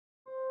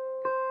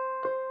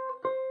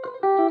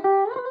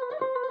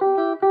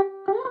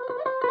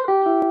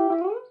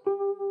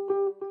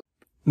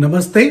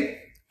Namaste.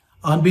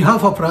 On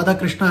behalf of Radha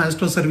Krishna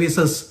Astro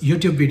Services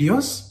YouTube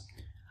videos,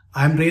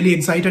 I'm really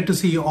excited to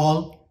see you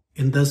all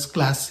in this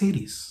class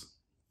series.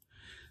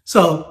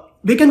 So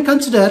we can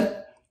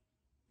consider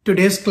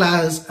today's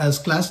class as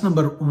class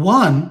number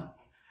 1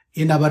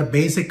 in our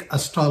basic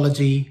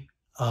astrology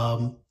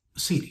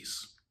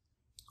series.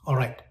 All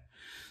right.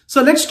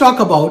 So let's talk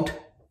about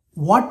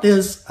what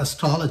is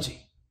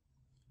astrology.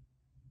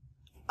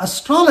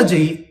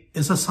 Astrology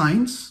is a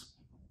science.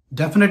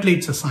 Definitely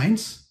it's a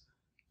science.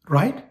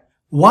 Right?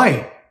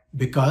 Why?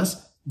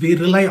 Because we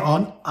rely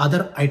on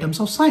other items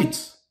of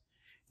science.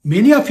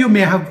 Many of you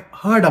may have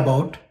heard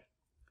about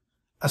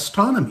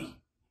astronomy.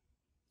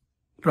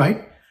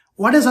 Right?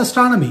 What is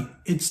astronomy?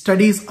 It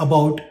studies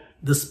about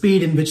the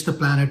speed in which the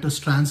planet is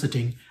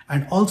transiting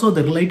and also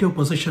the relative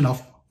position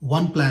of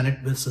one planet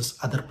versus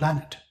other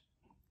planet.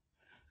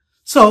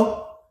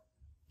 So,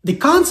 the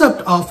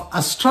concept of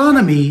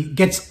astronomy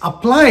gets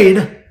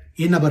applied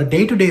in our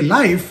day-to-day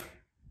life,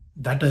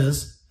 that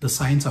is the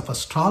science of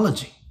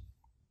astrology,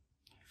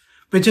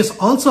 which is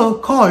also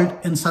called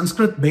in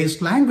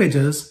Sanskrit-based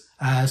languages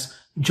as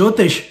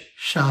Jyotish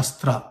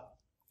Shastra.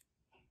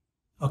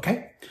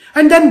 Okay?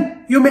 And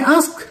then you may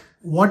ask,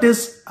 what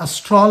is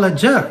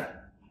astrologer?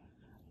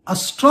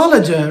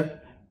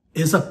 Astrologer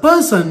is a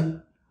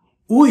person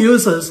who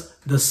uses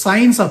the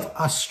science of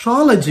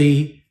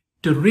astrology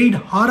to read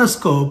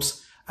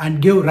horoscopes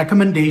and give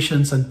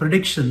recommendations and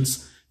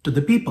predictions to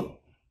the people.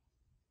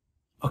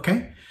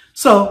 Okay?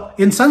 So,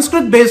 in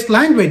Sanskrit-based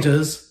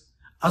languages,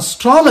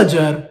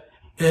 astrologer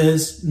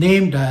is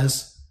named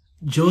as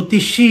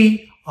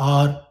Jyotishi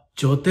or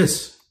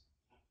Jyotish.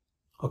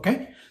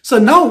 Okay? So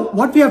now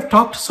what we have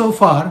talked so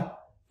far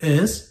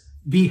is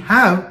we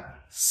have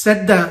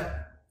set the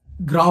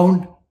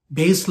ground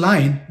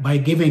baseline by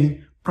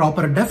giving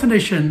proper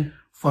definition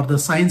for the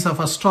science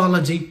of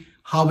astrology,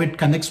 how it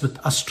connects with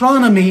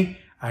astronomy,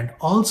 and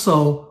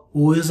also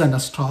who is an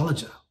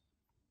astrologer.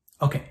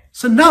 Okay,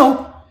 so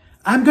now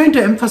I'm going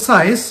to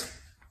emphasize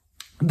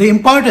the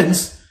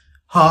importance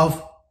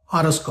of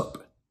horoscope.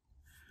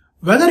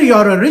 Whether you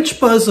are a rich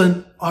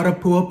person or a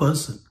poor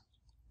person,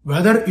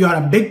 whether you are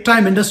a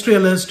big-time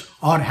industrialist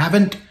or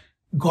haven't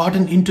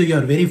gotten into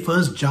your very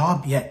first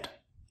job yet,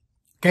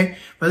 okay,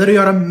 whether you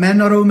are a man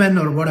or a woman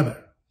or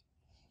whatever,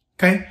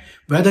 okay,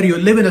 whether you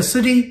live in a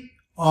city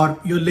or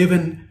you live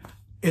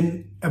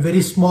in a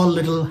very small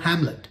little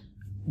hamlet,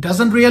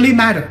 doesn't really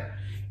matter.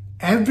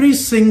 Every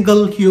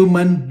single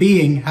human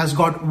being has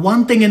got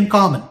one thing in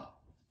common.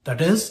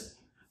 That is,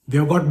 we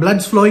have got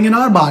bloods flowing in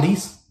our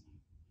bodies.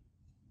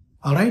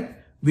 All right?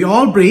 We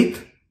all breathe.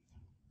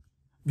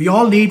 We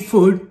all need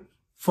food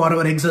for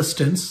our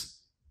existence.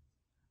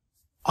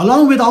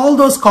 Along with all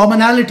those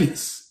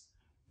commonalities,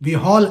 we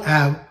all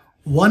have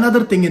one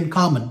other thing in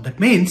common. That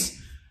means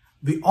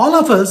all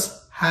of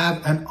us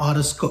have an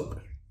horoscope.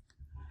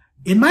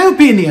 In my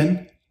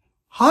opinion,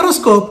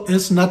 horoscope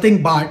is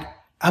nothing but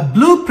a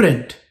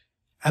blueprint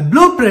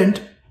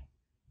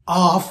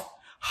of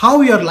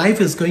how your life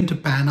is going to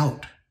pan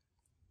out.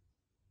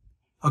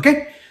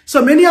 Okay?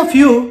 So many of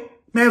you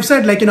may have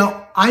said,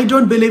 I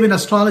don't believe in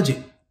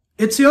astrology.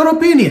 It's your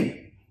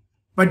opinion.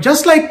 But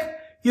just like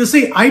you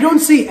see, I don't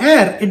see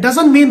air, it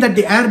doesn't mean that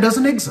the air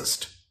doesn't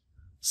exist.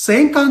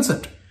 Same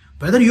concept.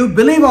 Whether you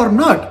believe or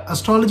not,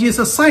 astrology is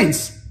a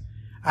science.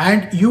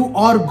 And you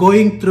are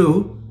going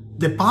through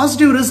the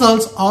positive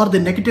results or the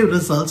negative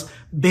results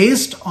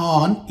based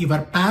on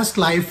your past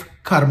life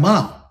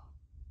karma.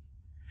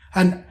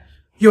 And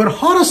your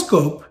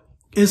horoscope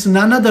is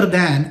none other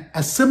than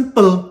a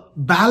simple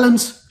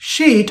balance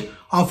sheet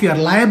of your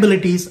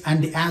liabilities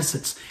and the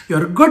assets,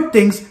 your good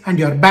things and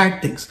your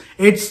bad things.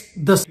 It's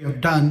this you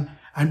have done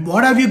and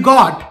what have you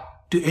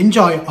got to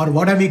enjoy or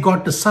what have you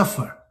got to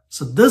suffer.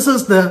 So this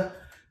is the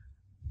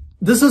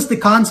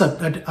concept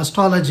that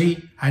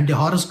astrology and the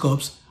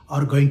horoscopes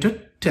are going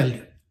to tell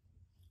you.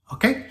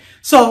 Okay?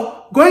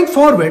 So going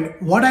forward,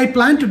 what I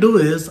plan to do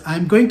is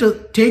I'm going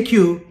to take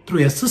you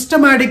through a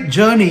systematic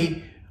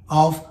journey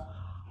of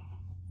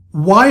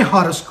why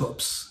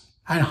horoscopes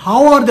and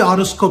how are the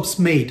horoscopes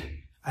made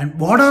and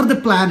what are the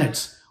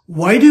planets,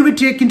 why do we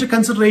take into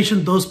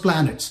consideration those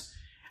planets,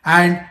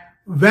 and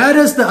where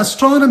is the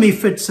astronomy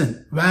fits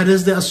in, where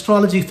is the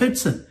astrology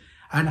fits in,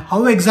 and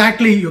how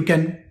exactly you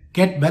can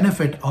get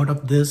benefit out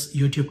of this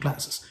YouTube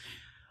classes.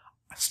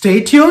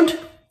 Stay tuned,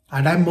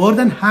 and I'm more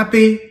than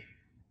happy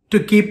to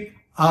keep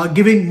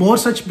giving more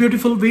such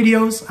beautiful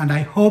videos, and I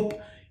hope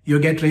you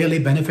get really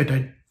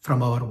benefited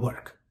from our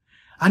work.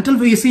 Until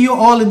we see you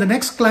all in the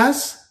next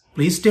class,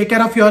 please take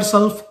care of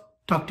yourself.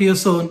 Talk to you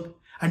soon.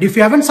 And if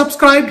you haven't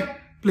subscribed,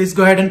 please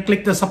go ahead and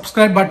click the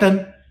subscribe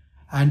button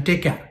and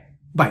take care.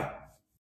 Bye.